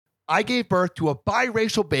I gave birth to a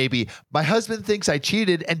biracial baby. My husband thinks I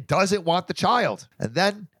cheated and doesn't want the child. And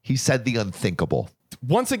then he said the unthinkable.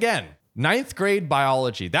 Once again, ninth grade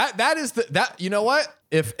biology. That is you know what?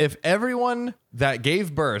 If everyone that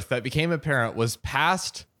gave birth, that became a parent, was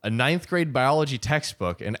passed a ninth grade biology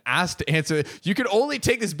textbook and asked to answer, you can only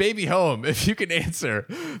take this baby home if you can answer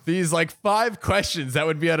these like 5 questions that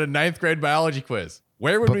would be on a ninth grade biology quiz.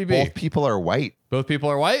 Where would we be? Both people are white. Both people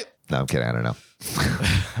are white? No, I'm kidding. I don't know.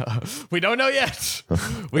 We don't know yet.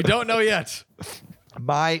 We don't know yet.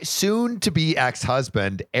 My soon-to-be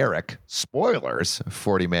ex-husband, Eric, spoilers,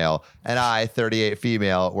 40 male, and I, 38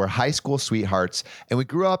 female, were high school sweethearts, and we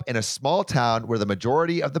grew up in a small town where the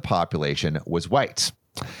majority of the population was white.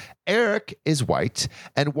 Eric is white,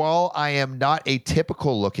 and while I am not a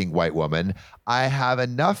typical-looking white woman, I have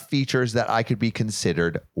enough features that I could be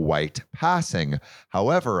considered white passing.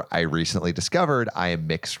 However, I recently discovered I am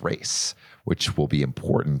mixed race, which will be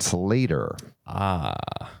important later.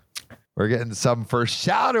 We're getting some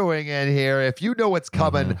foreshadowing in here. If you know what's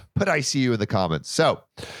coming, put I see you in the comments. So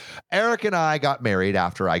Eric and I got married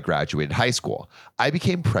after I graduated high school. I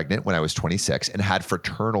became pregnant when I was 26 and had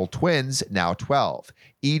fraternal twins, now 12,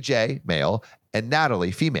 EJ, male, and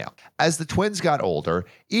Natalie, female. As the twins got older,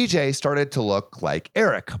 EJ started to look like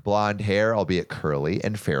Eric, blonde hair, albeit curly,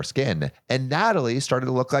 and fair skin. And Natalie started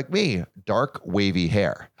to look like me, dark, wavy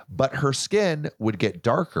hair. But her skin would get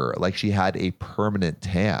darker, like she had a permanent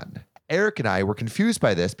tan. Eric and I were confused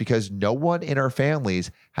by this because no one in our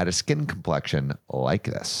families had a skin complexion like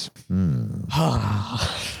this. Something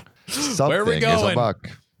Where are we going? Is a buck.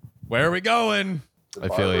 Where are we going? I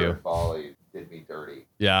feel you. Folly did me dirty.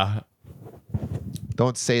 Yeah.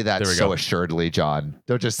 Don't say that so assuredly, John.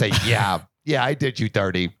 Don't just say, yeah, I did you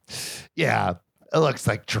dirty. Yeah, it looks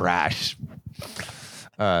like trash.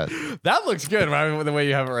 That looks good, right? The way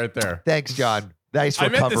you have it right there. Thanks, John. Nice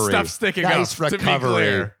recovery. I meant the stuff sticking up. Nice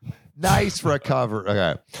recovery. Nice recovery.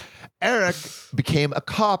 Okay. Eric became a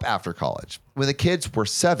cop after college. When the kids were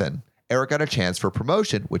 7, Eric got a chance for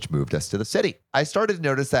promotion, which moved us to the city. I started to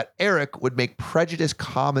notice that Eric would make prejudiced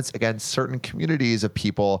comments against certain communities of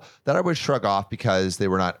people that I would shrug off because they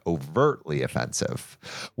were not overtly offensive.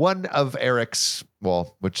 One of Eric's,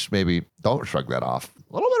 which maybe don't shrug that off,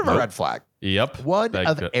 a little bit of a red flag. Yep. One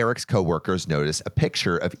of Eric's coworkers noticed a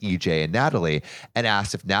picture of EJ and Natalie and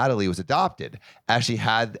asked if Natalie was adopted, as she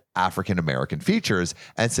had African-American features,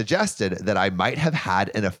 and suggested that I might have had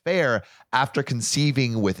an affair after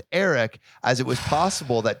conceiving with Eric, as it was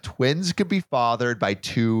possible that twins could be fathered by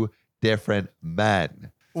 2 different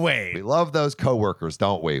men. Wait. We love those coworkers,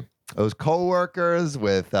 don't we? Those coworkers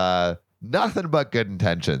with nothing but good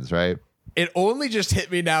intentions, right? It only just hit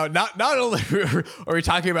me now. Not only are we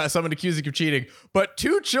talking about someone accusing of cheating, but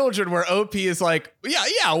 2 children where OP is like,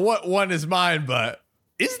 yeah, what one is mine, but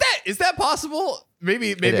is that possible?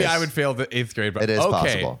 Maybe I would fail the 8th grade, but it is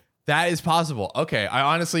possible. That is possible. Okay,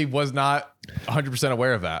 I honestly was not 100%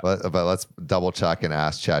 aware of that. But let's double check and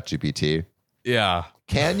ask ChatGPT. Yeah.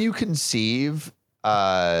 Can you conceive?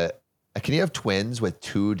 Can you have twins with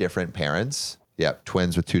 2 different parents? Yeah,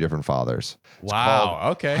 twins with 2 different fathers.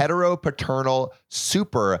 Wow. Okay. Heteropaternal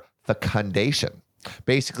superfecundation.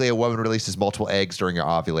 Basically, a woman releases multiple eggs during her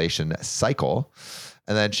ovulation cycle,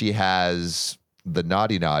 and then she has the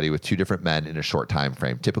naughty with 2 different men in a short time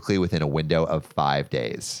frame, typically within a window of 5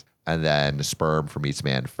 days. And then sperm from each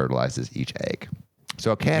man fertilizes each egg.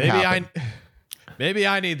 So it can't happen. Maybe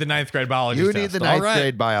I need the 9th grade biology test. You need the 9th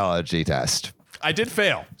grade biology test. I did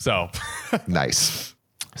fail, so. Nice.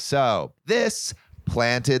 So this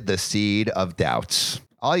planted the seed of doubts.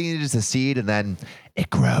 All you need is a seed, and then it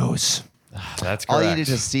grows. That's correct. All you need is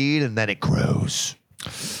a seed, and then it grows.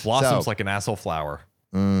 Blossoms like an asshole flower.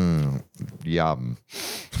 Yum.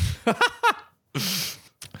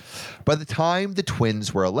 By the time the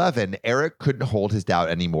twins were 11, Eric couldn't hold his doubt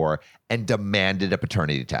anymore and demanded a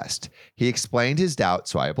paternity test. He explained his doubt,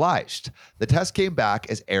 so I obliged. The test came back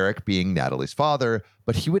as Eric being Natalie's father,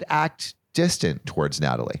 but he would act distant towards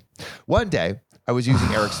Natalie. One day, I was using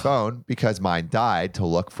Eric's phone because mine died to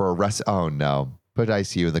look for a Oh no. Put I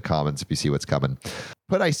see you in the comments if you see what's coming.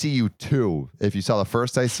 Put I see you too if you saw the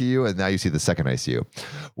first I see you and now you see the second I see you.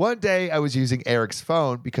 One day, I was using Eric's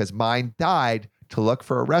phone because mine died to look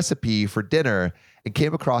for a recipe for dinner and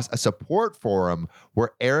came across a support forum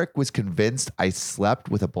where Eric was convinced I slept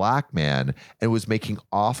with a black man and was making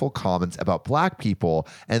awful comments about black people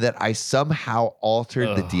and that I somehow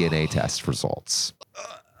altered the DNA test results.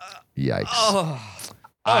 Yikes.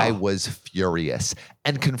 I was furious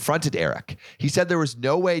and confronted Eric. He said there was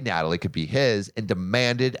no way Natalie could be his and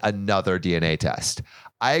demanded another DNA test.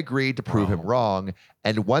 I agreed to prove him wrong.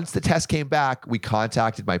 And once the test came back, we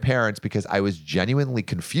contacted my parents because I was genuinely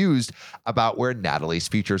confused about where Natalie's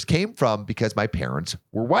features came from because my parents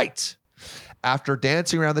were white. After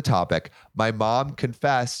dancing around the topic, my mom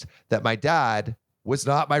confessed that my dad was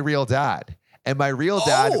not my real dad, and my real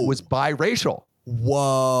dad was biracial.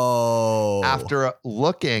 Whoa. After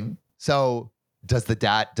looking, so does the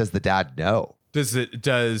dad know? Does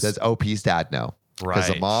OP's dad know? Right. Because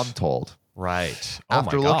the mom told. Right.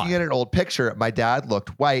 After looking at an old picture, my dad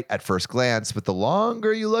looked white at first glance, but the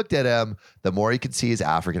longer you looked at him, the more you could see his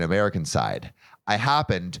African-American side. I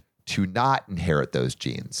happened to not inherit those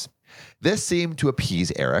genes. This seemed to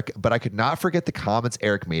appease Eric, but I could not forget the comments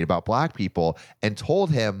Eric made about black people and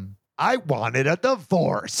told him I wanted a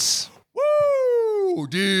divorce. Woo!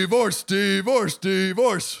 Divorce, divorce,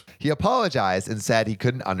 divorce. He apologized and said he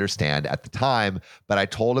couldn't understand at the time, but I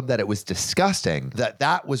told him that it was disgusting,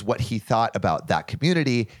 that was what he thought about that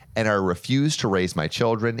community, and I refused to raise my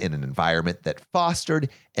children in an environment that fostered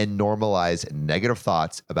and normalized negative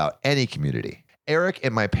thoughts about any community. Eric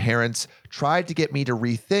and my parents tried to get me to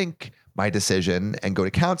rethink my decision and go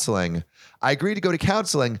to counseling. I agreed to go to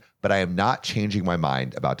counseling, but I am not changing my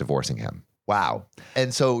mind about divorcing him. Wow.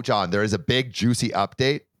 And so, John, there is a big, juicy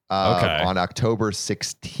update on October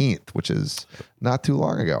 16th, which is not too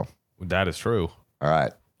long ago. That is true. All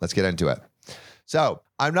right, let's get into it. So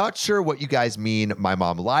I'm not sure what you guys mean my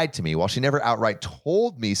mom lied to me. While she never outright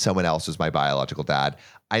told me someone else was my biological dad,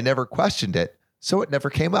 I never questioned it, so it never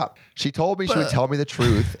came up. She told me she would tell me the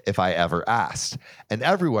truth if I ever asked. And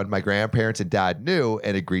everyone, my grandparents and dad, knew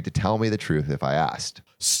and agreed to tell me the truth if I asked.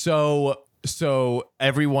 So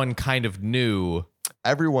everyone kind of knew.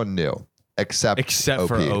 Everyone knew, except OP.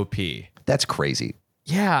 For OP. That's crazy.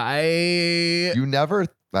 Yeah,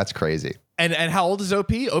 That's crazy. And how old is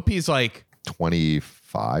OP? OP is like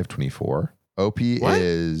 25, 24. OP what?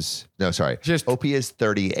 is, no, sorry. OP is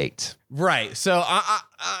 38. Right. So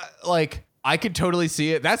I could totally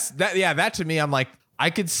see it. That to me, I'm like, I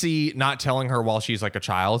could see not telling her while she's like a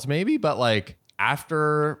child maybe, but like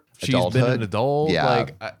after she's been an adult,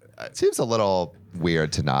 like it seems a little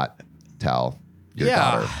weird to not tell your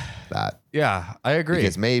daughter that. Yeah, I agree.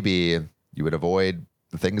 Because maybe you would avoid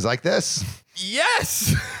things like this.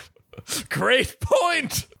 Yes. Great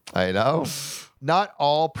point. I know. Not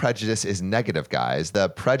all prejudice is negative, guys. The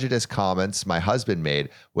prejudice comments my husband made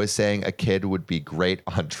was saying a kid would be great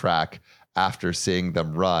on track after seeing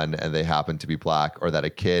them run and they happen to be black, or that a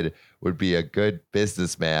kid would be a good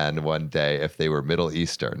businessman one day if they were Middle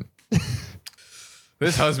Eastern.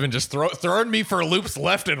 This husband just throwing me for loops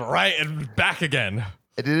left and right and back again.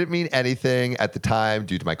 It didn't mean anything at the time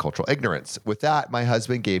due to my cultural ignorance. With that, my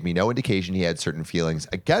husband gave me no indication he had certain feelings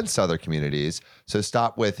against other communities. So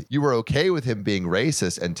stop with, you were okay with him being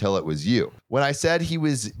racist until it was you. When I said he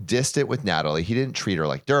was distant with Natalie, he didn't treat her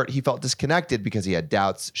like dirt. He felt disconnected because he had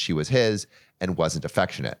doubts she was his and wasn't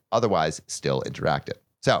affectionate. Otherwise, still interacted.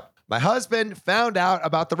 So my husband found out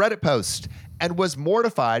about the Reddit post and was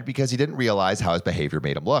mortified because he didn't realize how his behavior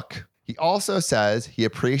made him look. He also says he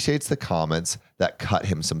appreciates the comments that cut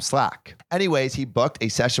him some slack. Anyways, he booked a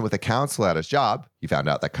session with a counselor at his job. He found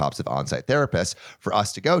out that cops have on-site therapists for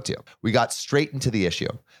us to go to. We got straight into the issue.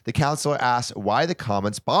 The counselor asked why the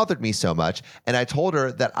comments bothered me so much, and I told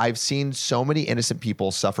her that I've seen so many innocent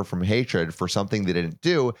people suffer from hatred for something they didn't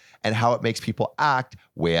do and how it makes people act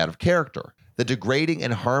way out of character. The degrading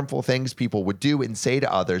and harmful things people would do and say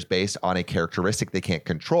to others based on a characteristic they can't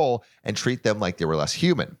control and treat them like they were less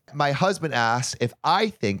human. My husband asked if I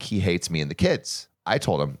think he hates me and the kids. I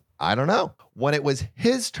told him, I don't know. When it was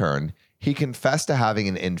his turn, he confessed to having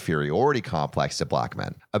an inferiority complex to black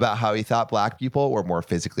men, about how he thought black people were more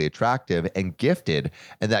physically attractive and gifted,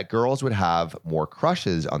 and that girls would have more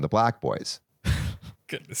crushes on the black boys.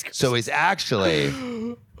 Goodness gracious. So he's actually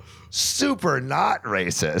super not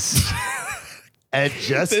racist. And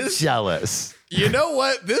just jealous. You know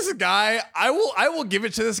what? This guy, I will give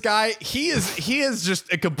it to this guy. He is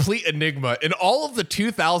just a complete enigma. In all of the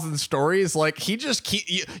 2000 stories, like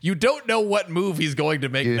you don't know what move he's going to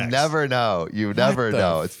make next. You never know. You never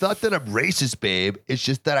know. It's not that I'm racist, babe. It's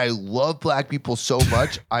just that I love black people so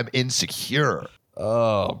much, I'm insecure.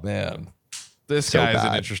 Oh, man. This guy is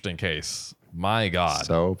an interesting case. My God.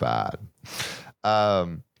 So bad.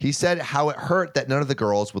 He said how it hurt that none of the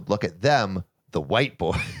girls would look at them, the white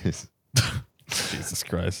boys. Jesus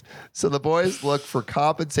Christ. So the boys look for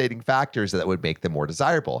compensating factors that would make them more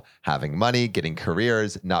desirable. Having money, getting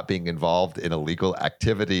careers, not being involved in illegal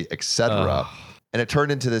activity, etc. And it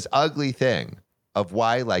turned into this ugly thing of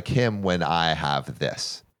why like him when I have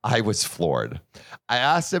this. I was floored. I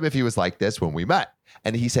asked him if he was like this when we met.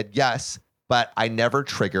 And he said yes, but I never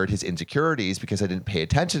triggered his insecurities because I didn't pay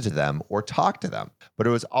attention to them or talk to them. But it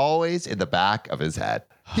was always in the back of his head.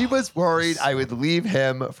 He was worried I would leave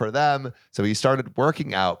him for them, so he started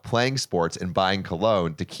working out, playing sports, and buying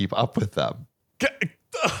cologne to keep up with them.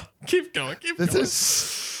 Keep going.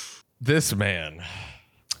 This man.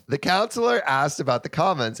 The counselor asked about the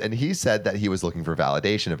comments, and he said that he was looking for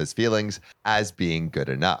validation of his feelings as being good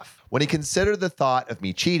enough. When he considered the thought of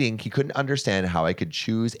me cheating, he couldn't understand how I could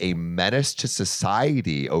choose a menace to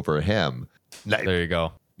society over him. There you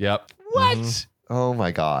go. Yep. What? Mm-hmm. Oh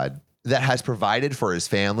my God. That has provided for his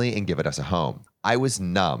family and given us a home. I was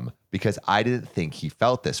numb because I didn't think he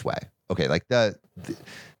felt this way. Okay, like the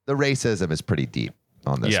racism is pretty deep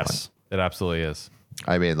on this one. Yes, it absolutely is.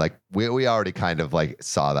 I mean, like we already kind of like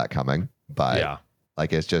saw that coming, but yeah,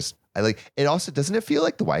 like it's just it also doesn't it feel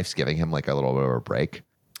like the wife's giving him like a little bit of a break?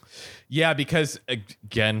 Yeah, because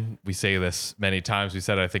again, we say this many times. We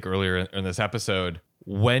said it, I think earlier in this episode,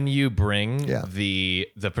 when you bring the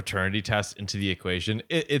paternity test into the equation,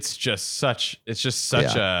 it's just such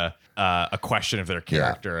a question of their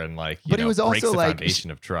character and like it was also breaks the like foundation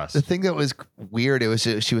of trust. The thing that was weird,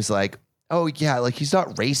 she was like, oh yeah, like he's not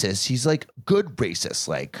racist, he's like good racist,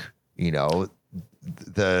 like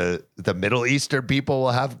the Middle Eastern people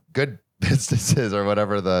will have good businesses or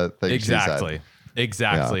whatever the thing exactly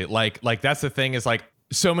Yeah. like that's the thing is like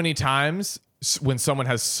so many times when someone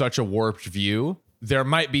has such a warped view, there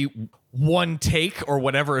might be one take or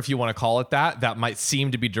whatever, if you want to call it that might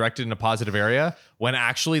seem to be directed in a positive area when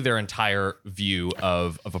actually their entire view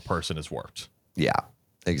of a person is warped. Yeah,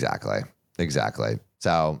 exactly.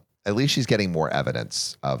 So at least she's getting more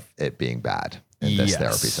evidence of it being bad in this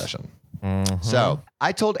therapy session. Mm-hmm. So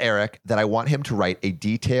I told Eric that I want him to write a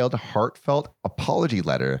detailed, heartfelt apology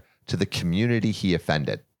letter to the community he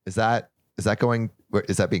offended. Is that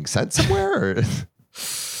being sent somewhere? Or?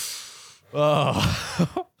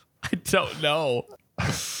 Oh, I don't know.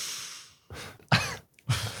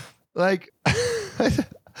 Like,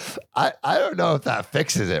 I don't know if that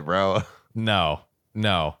fixes it, bro. No.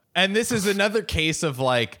 And this is another case of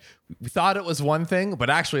like, we thought it was one thing, but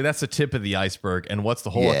actually that's the tip of the iceberg. And what's the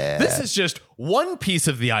whole? Yeah. This is just one piece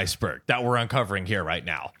of the iceberg that we're uncovering here right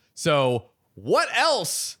now. So what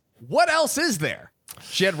else? What else is there?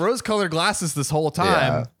 She had rose-colored glasses this whole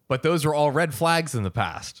time, but those were all red flags in the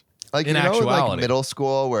past. Like, in actuality. Like middle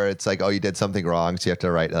school where it's like, oh, you did something wrong, so you have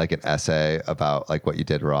to write like an essay about like what you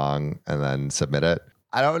did wrong and then submit it.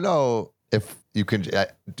 I don't know if you can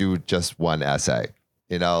do just one essay.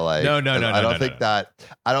 Like no. I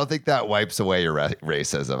don't think that wipes away your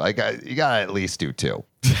racism. Like you gotta at least do two.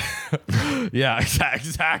 Yeah,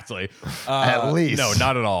 exactly. At least. No,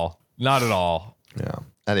 not at all. Yeah.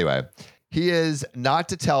 Anyway, he is not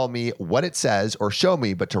to tell me what it says or show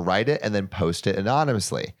me, but to write it and then post it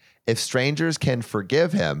anonymously. If strangers can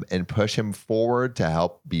forgive him and push him forward to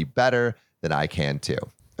help be better, then I can too.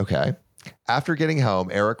 Okay. After getting home,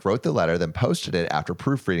 Eric wrote the letter, then posted it after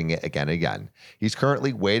proofreading it again and again. He's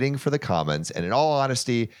currently waiting for the comments, and in all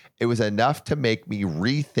honesty, it was enough to make me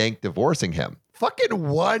rethink divorcing him. Fucking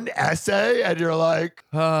one essay, and you're like,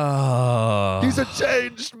 he's a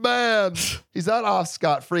changed man. He's not off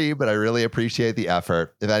scot-free, but I really appreciate the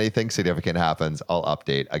effort. If anything significant happens, I'll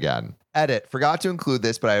update again. Edit. Forgot to include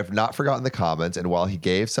this, but I have not forgotten the comments. And while he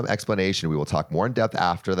gave some explanation, we will talk more in depth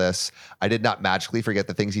after this. I did not magically forget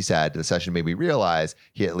the things he said. The session made me realize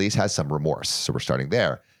he at least has some remorse. So we're starting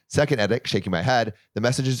there. Second edit, shaking my head. The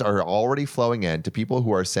messages are already flowing in to people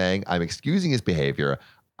who are saying I'm excusing his behavior.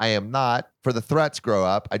 I am not. For the threats, grow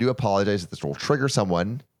up. I do apologize if this will trigger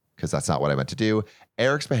someone because that's not what I meant to do.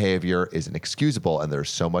 Eric's behavior is inexcusable and there's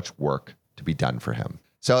so much work to be done for him.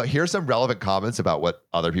 So here's some relevant comments about what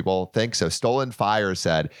other people think. So Stolen Fire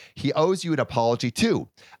said, he owes you an apology too.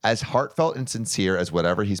 As heartfelt and sincere as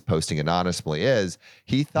whatever he's posting anonymously is,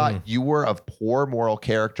 he thought you were of poor moral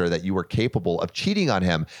character, that you were capable of cheating on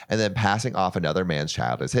him and then passing off another man's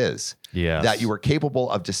child as his. Yes. That you were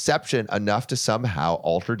capable of deception enough to somehow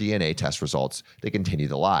alter DNA test results to continue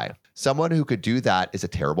to lie. Someone who could do that is a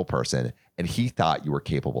terrible person, and he thought you were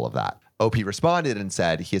capable of that. OP responded and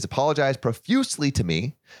said, he has apologized profusely to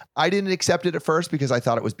me. I didn't accept it at first because I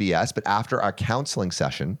thought it was BS, but after our counseling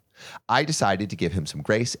session, I decided to give him some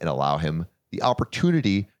grace and allow him the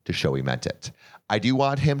opportunity to show he meant it. I do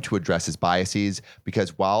want him to address his biases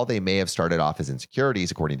because while they may have started off as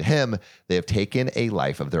insecurities, according to him, they have taken a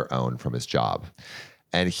life of their own from his job.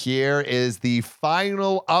 And here is the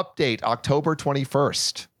final update, October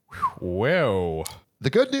 21st. Whoa.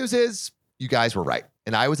 The good news is you guys were right.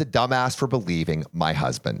 And I was a dumbass for believing my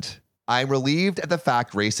husband. I'm relieved at the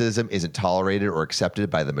fact racism isn't tolerated or accepted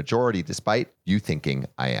by the majority, despite you thinking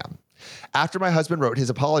I am. After my husband wrote his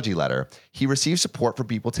apology letter, he received support from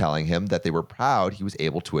people telling him that they were proud he was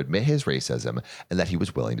able to admit his racism and that he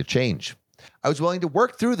was willing to change. I was willing to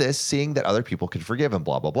work through this, seeing that other people could forgive him,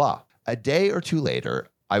 blah, blah, blah. A day or two later,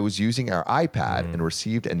 I was using our iPad and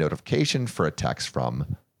received a notification for a text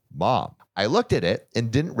from Mom. I looked at it and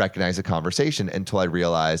didn't recognize the conversation until I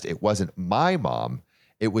realized it wasn't my mom,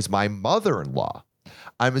 it was my mother-in-law.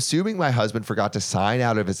 I'm assuming my husband forgot to sign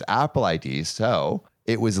out of his Apple ID, so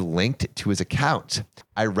it was linked to his account.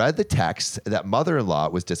 I read the text that mother-in-law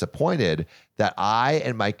was disappointed that I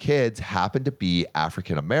and my kids happened to be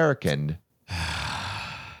African American,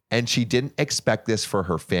 and she didn't expect this for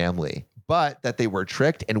her family, but that they were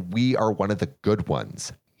tricked and we are one of the good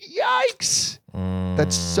ones. Yikes!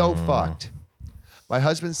 That's so fucked. My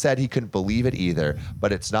husband said he couldn't believe it either,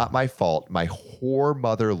 but it's not my fault. My whore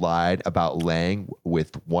mother lied about laying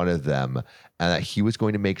with one of them and that he was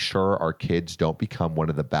going to make sure our kids don't become one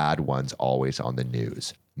of the bad ones always on the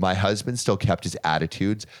news. My husband still kept his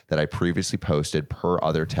attitudes that I previously posted per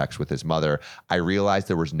other text with his mother. I realized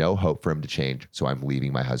there was no hope for him to change, so I'm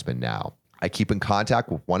leaving my husband now. I keep in contact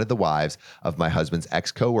with one of the wives of my husband's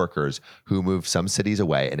ex-coworkers who moved some cities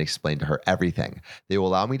away and explained to her everything. They will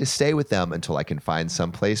allow me to stay with them until I can find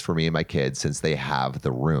some place for me and my kids since they have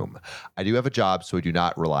the room. I do have a job, so I do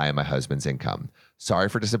not rely on my husband's income. Sorry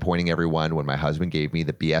for disappointing everyone when my husband gave me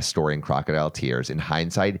the BS story in crocodile tears. In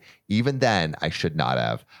hindsight, even then, I should not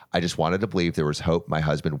have. I just wanted to believe there was hope my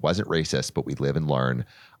husband wasn't racist, but we live and learn.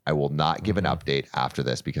 I will not give an update after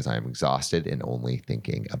this because I am exhausted and only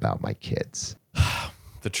thinking about my kids.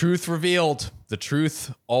 The truth revealed. The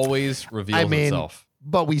truth always reveals itself.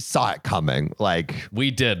 But we saw it coming. Like we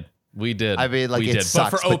did. I mean, like it sucks.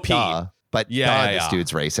 But for OP, this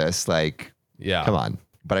dude's racist. Like, come on.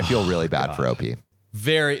 But I feel really bad for OP.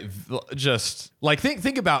 Very, just like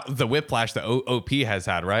think about the whiplash that OP has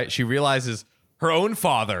had. Right? She realizes her own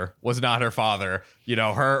father was not her father. You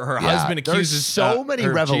know, her husband accuses so many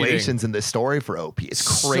revelations cheating. in this story for OP.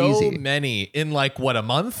 It's crazy. So many in like what, a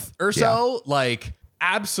month or so? Like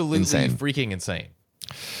absolutely freaking insane.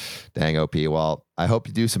 Dang, OP. Well, I hope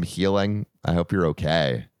you do some healing. I hope you're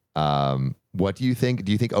okay. What do you think?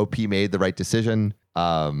 Do you think OP made the right decision?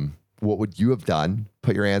 What would you have done?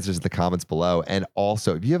 Put your answers in the comments below. And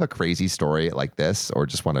also, if you have a crazy story like this or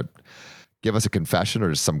just want to give us a confession or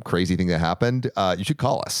just some crazy thing that happened, you should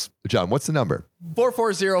call us. John, what's the number?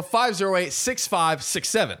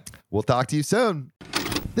 440-508-6567. We'll talk to you soon.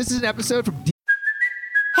 This is an episode from...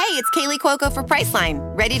 Hey, it's Kaylee Cuoco for Priceline.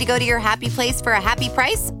 Ready to go to your happy place for a happy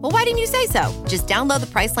price? Well, why didn't you say so? Just download the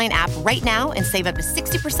Priceline app right now and save up to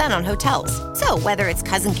 60% on hotels. So whether it's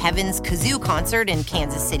Cousin Kevin's Kazoo Concert in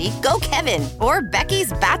Kansas City, go Kevin, or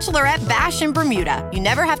Becky's Bachelorette Bash in Bermuda, you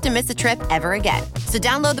never have to miss a trip ever again. So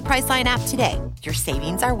download the Priceline app today. Your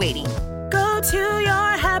savings are waiting. Go to your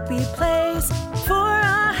happy place for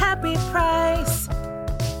a happy price.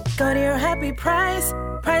 Go to your happy price,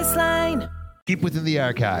 Priceline. Keep within the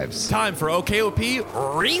archives. Time for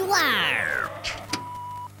OKOP Rewind.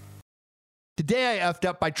 Today I effed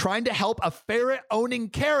up by trying to help a ferret-owning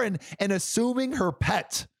Karen and assuming her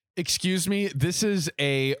pet. Excuse me, this is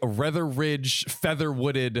a Rether Ridge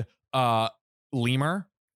feather-wooded lemur.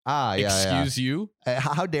 Excuse you.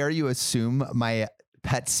 How dare you assume my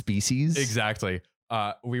pet species? Exactly.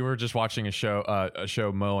 We were just watching a show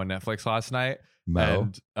Mo on Netflix last night.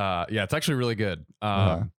 Mo? And it's actually really good.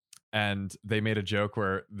 And they made a joke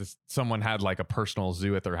where someone had like a personal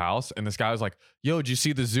zoo at their house, and this guy was like, "Yo, did you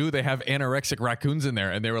see the zoo? They have anorexic raccoons in there."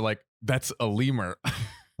 And they were like, "That's a lemur."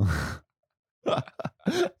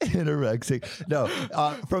 Anorexic. No,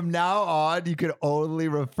 from now on, you can only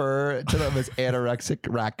refer to them as anorexic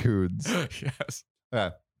raccoons.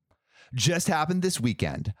 Yes. Just happened this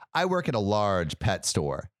weekend. I work at a large pet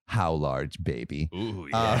store. How large, baby? Ooh,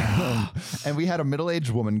 yeah. And we had a middle-aged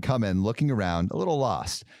woman come in looking around, a little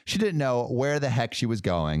lost. She didn't know where the heck she was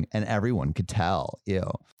going, and everyone could tell.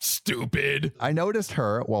 Ew. Stupid. I noticed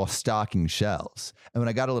her while stocking shelves, and when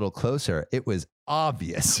I got a little closer, it was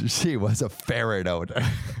obvious she was a ferret owner.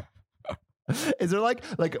 Is there like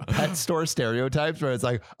pet store stereotypes where it's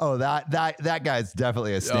like, oh, that guy's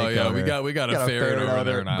definitely a snake owner. we got a ferret over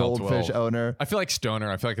there in aisle goldfish 12. owner. I feel like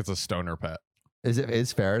stoner. I feel like it's a stoner pet.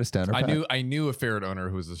 Is ferret a stoner pet? I knew a ferret owner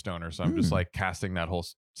who was a stoner, so I'm just like casting that whole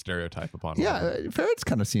stereotype upon him. Yeah, ferrets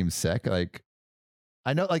kind of seem sick. Like,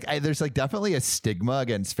 I know, like, there's like definitely a stigma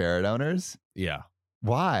against ferret owners. Yeah.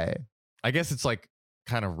 Why? I guess it's like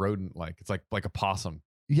kind of rodent like. It's like a possum.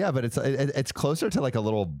 Yeah, but it's closer to like a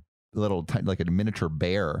little like a miniature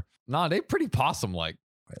bear. Nah, they pretty possum like.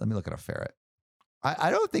 Wait, let me look at a ferret.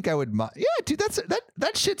 I don't think I would. Yeah, dude,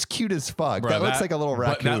 that shit's cute as fuck. Bro, that looks like a little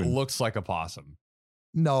raccoon. But that looks like a possum.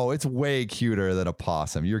 No, it's way cuter than a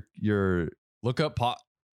possum. You're Look up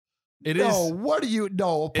It no, is. what are you?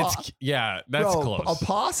 No, yeah, that's bro, close. A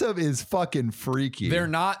possum is fucking freaky. They're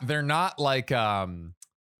not like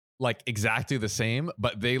exactly the same,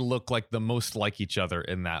 but they look like the most like each other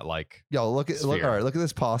in that like. Yo, look at all right. Look at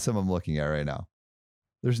this possum I'm looking at right now.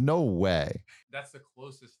 There's no way. That's the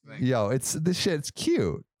closest thing. Yo, this shit's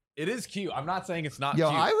cute. It is cute. I'm not saying it's not Yo,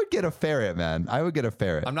 cute. I would get a ferret, man. I would get a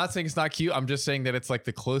ferret. I'm not saying it's not cute. I'm just saying that it's like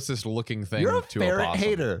the closest looking thing You're a to ferret a possum.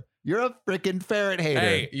 hater. You're a freaking ferret hater.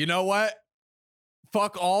 Hey, you know what?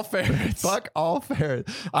 Fuck all ferrets. Fuck all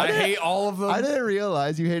ferrets. I hate all of them. I didn't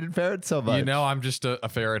realize you hated ferrets so much. You know, I'm just a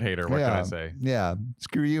ferret hater. What can I say? Yeah.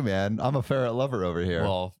 Screw you, man. I'm a ferret lover over here.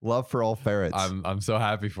 Well, love for all ferrets. I'm so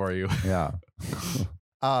happy for you. Yeah.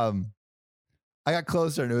 I got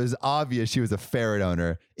closer and it was obvious she was a ferret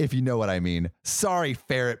owner, if you know what I mean. Sorry,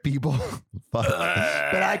 ferret people. But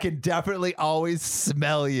I can definitely always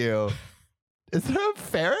smell you. Is there a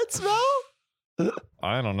ferret smell?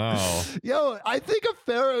 I don't know. Yo, I think a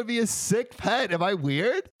ferret would be a sick pet. Am I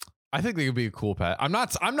weird? I think they could be a cool pet. I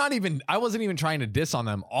wasn't even trying to diss on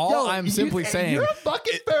them. I'm simply saying you're a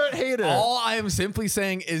fucking ferret hater. All I am simply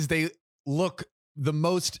saying is they look the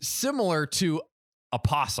most similar to a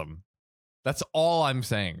possum. That's all I'm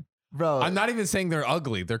saying. Bro. I'm not even saying they're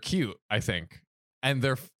ugly. They're cute, I think. And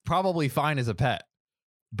they're probably fine as a pet.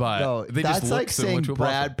 But they just look like similar saying to a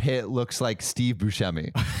Brad Pitt looks like Steve Buscemi.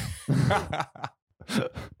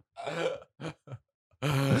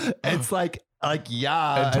 It's like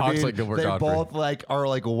yeah, and talks like Gilbert they Gottfried. both like are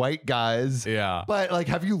like white guys. Yeah, but like,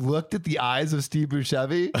 have you looked at the eyes of Steve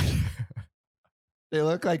Buscemi? They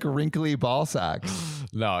look like wrinkly ball sacks.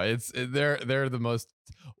 No, they're the most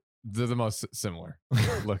similar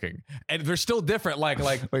looking, and they're still different. Like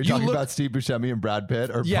Are you talking about Steve Buscemi and Brad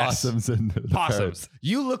Pitt, or yes, possums and possums? Ferrets?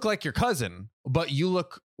 You look like your cousin, but you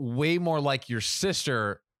look way more like your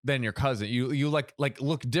sister than your cousin. You like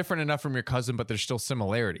look different enough from your cousin, but there's still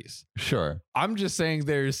similarities. Sure. I'm just saying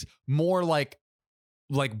there's more like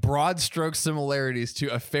broad stroke similarities to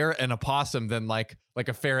a ferret and a possum than like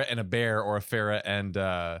a ferret and a bear, or a ferret and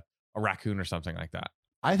a raccoon or something like that.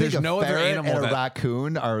 I think there's a no other ferret animal and a that,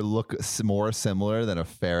 raccoon look more similar than a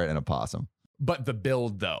ferret and a possum. But the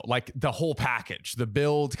build though, like the whole package, the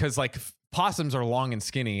build, because like possums are long and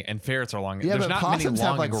skinny and ferrets are long. Yeah, there's but not possums many long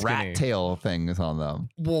have like and skinny. rat tail things on them.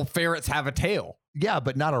 Well, ferrets have a tail. Yeah,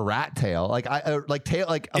 but not a rat tail. Like a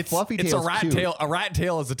fluffy tail. It's a rat tail. A rat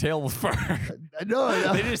tail is a tail with fur.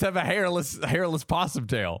 No, They just have a hairless possum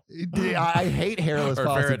tail. I hate hairless Or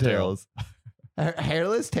possum ferret tails.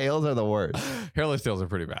 Hairless tails are the worst. Hairless tails are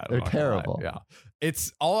pretty bad. They're terrible. Yeah,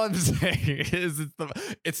 it's all I'm saying is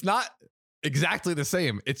it's not exactly the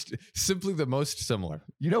same. It's simply the most similar.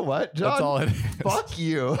 You know what, John? That's all it is. Fuck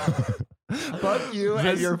you. Fuck you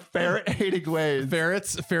and your ferret hating ways.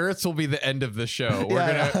 Ferrets will be the end of the show.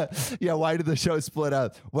 Yeah, why did the show split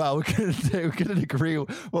up? Well, we couldn't agree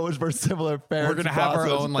what was more similar ferrets. We're gonna have our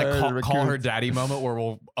own like call her daddy moment where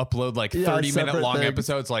we'll upload like 30-minute long things.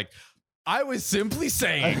 episodes. Like, I was simply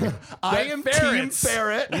saying, I am Team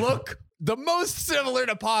Ferret. Look the most similar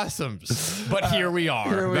to possums, but here we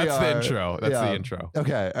are. That's the intro. That's the intro.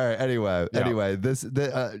 Okay. All right. Anyway,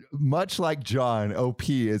 much like John, OP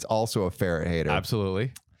is also a ferret hater.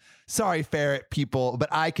 Absolutely. Sorry, ferret people, but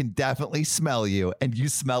I can definitely smell you, and you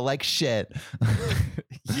smell like shit.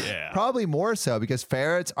 Yeah. Probably more so because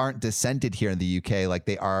ferrets aren't descented here in the UK like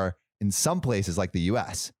they are in some places like the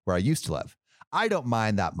US, where I used to live. I don't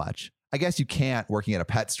mind that much. I guess you can't working at a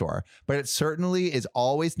pet store, but it certainly is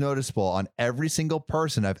always noticeable on every single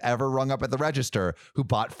person I've ever rung up at the register who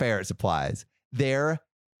bought ferret supplies. They're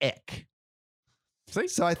ick. See?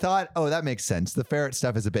 So I thought, oh, that makes sense. The ferret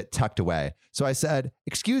stuff is a bit tucked away. So I said,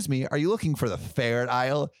 excuse me, are you looking for the ferret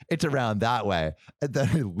aisle? It's around that way. And then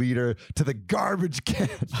I lead her to the garbage can.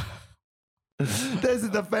 This is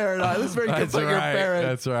the ferret aisle. This is where you can put your ferret.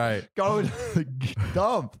 That's right. Go to the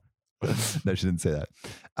dump. No, she didn't say that.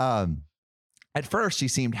 At first, she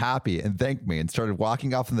seemed happy and thanked me and started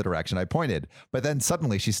walking off in the direction I pointed. But then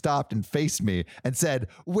suddenly she stopped and faced me and said,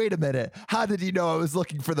 wait a minute, how did you know I was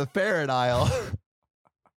looking for the ferret aisle?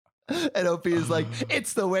 And OP is like,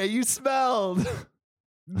 it's the way you smelled.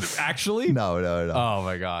 Actually? No. Oh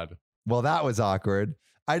my God. Well, that was awkward.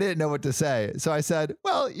 I didn't know what to say. So I said,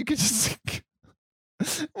 well, you could just,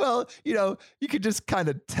 you could just kind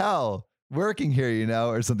of tell working here,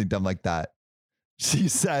 or something dumb like that. She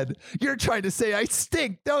said, you're trying to say I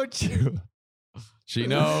stink, don't you? She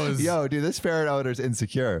knows. Yo, dude, this ferret owner's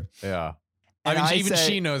insecure. Yeah. I And mean, even say,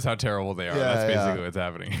 she knows how terrible they are. Yeah, That's basically yeah. what's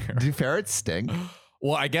happening here. Do ferrets stink?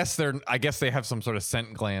 Well, I guess they have some sort of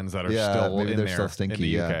scent glands that are Yeah, still maybe in they're there still stinky, in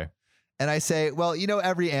the UK. yeah. And I say, well,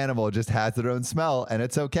 every animal just has their own smell and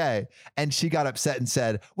it's okay. And she got upset and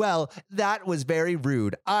said, well, that was very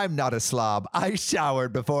rude. I'm not a slob. I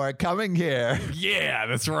showered before coming here. Yeah,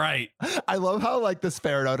 that's right. I love how like this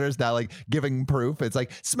ferret owner is now like giving proof. It's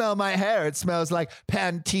like, smell my hair. It smells like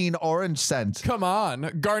Pantene orange scent. Come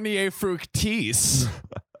on, Garnier Fructis.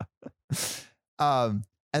 And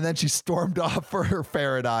then she stormed off for her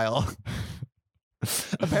ferret aisle.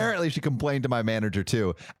 Apparently, she complained to my manager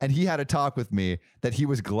too, and he had a talk with me that he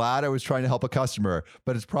was glad I was trying to help a customer,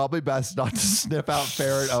 but it's probably best not to sniff out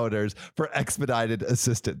ferret odors for expedited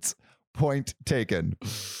assistance. Point taken.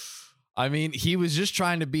 I mean, he was just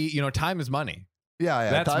trying to be, time is money.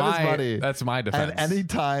 Yeah, That's time is money. That's my defense. And any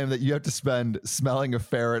time that you have to spend smelling a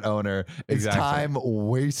ferret owner is time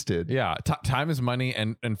wasted. Yeah, time is money,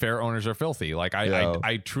 and ferret owners are filthy. Like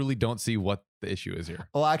I truly don't see what the issue is here.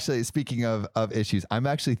 Well, actually, speaking of issues, I'm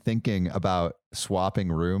actually thinking about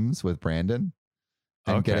swapping rooms with Brandon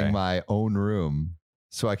and getting my own room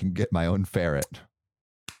so I can get my own ferret.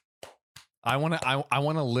 I want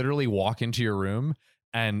to literally walk into your room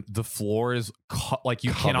and the floor is like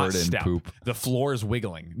you Covered cannot in step. poop. The floor is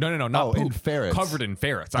wiggling. No, not in poop. ferrets. Covered in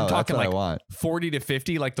ferrets. I'm Oh, talking that's like what I want. 40 to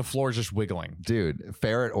 50. Like the floor is just wiggling. Dude,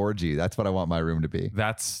 ferret orgy. That's what I want my room to be.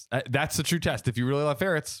 That's the true test. If you really love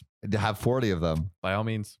ferrets, To have 40 of them. by all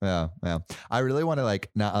means. Yeah. I really want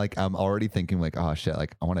to I'm already thinking like, oh shit,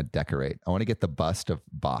 like I want to decorate. I want to get the bust of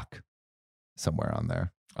Bach somewhere on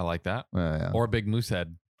there. I like that. Yeah. Or a big moose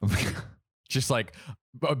head. Just like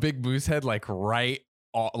a big moose head, like right,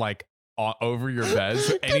 over your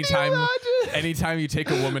beds. Anytime you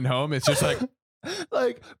take a woman home, it's just like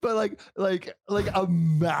like a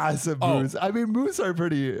massive moose. I mean, moose are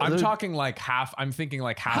pretty. I'm talking like half. I'm thinking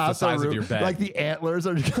like half the size of your bed. Like the antlers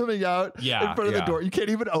are coming out in front of the door. You can't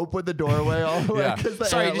even open the doorway all the way. Yeah.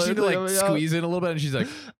 Sorry, you just need to like squeeze in a little bit. And she's like,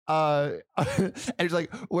 and she's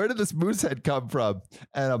like, where did this moose head come from?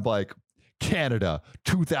 And I'm like, Canada,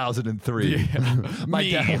 2003. Yeah. My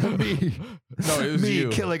Me. dad, me. No, it was me you.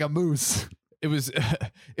 killing a moose. It was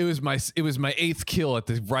my 8th kill at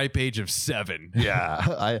the ripe age of 7.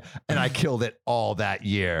 Yeah, I killed it all that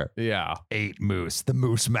year. Yeah, 8 moose, the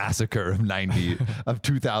moose massacre of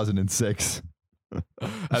 2006.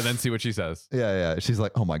 And then see what she says. Yeah. She's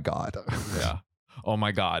like, oh my God. Yeah. Oh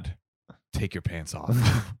my God. Take your pants off.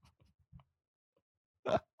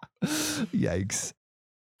 Yikes.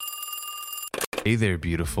 Hey there,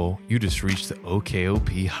 beautiful. You just reached the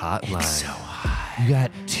OKOP hotline. It's so hot. You got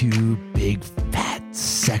 2 big, fat,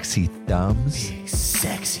 sexy thumbs. Big,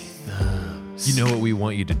 sexy thumbs. You know what we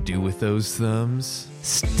want you to do with those thumbs?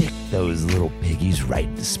 Stick those little piggies right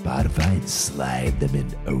into Spotify and slide them in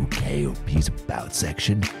OKOP's About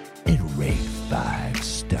section and rate 5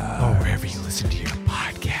 stars. Or wherever you listen to your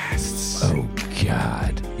podcasts. Oh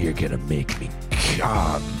God, you're gonna make me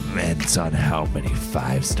comment on how many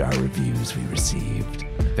 5-star reviews we received.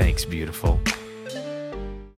 Thanks, beautiful.